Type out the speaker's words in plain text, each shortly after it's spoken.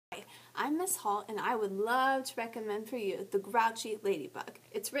I'm Miss Hall, and I would love to recommend for you The Grouchy Ladybug.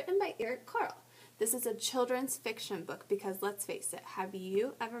 It's written by Eric Carle. This is a children's fiction book because, let's face it, have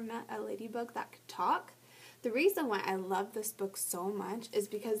you ever met a ladybug that could talk? The reason why I love this book so much is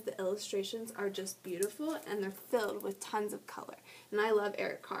because the illustrations are just beautiful and they're filled with tons of color. And I love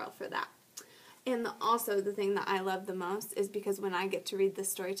Eric Carle for that. And also the thing that I love the most is because when I get to read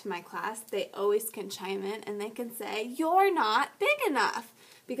this story to my class, they always can chime in and they can say, "You're not big enough,"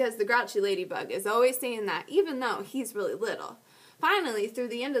 because the grouchy ladybug is always saying that, even though he's really little. Finally, through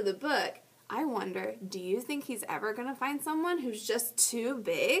the end of the book, I wonder, do you think he's ever going to find someone who's just too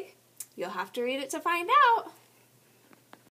big? You'll have to read it to find out.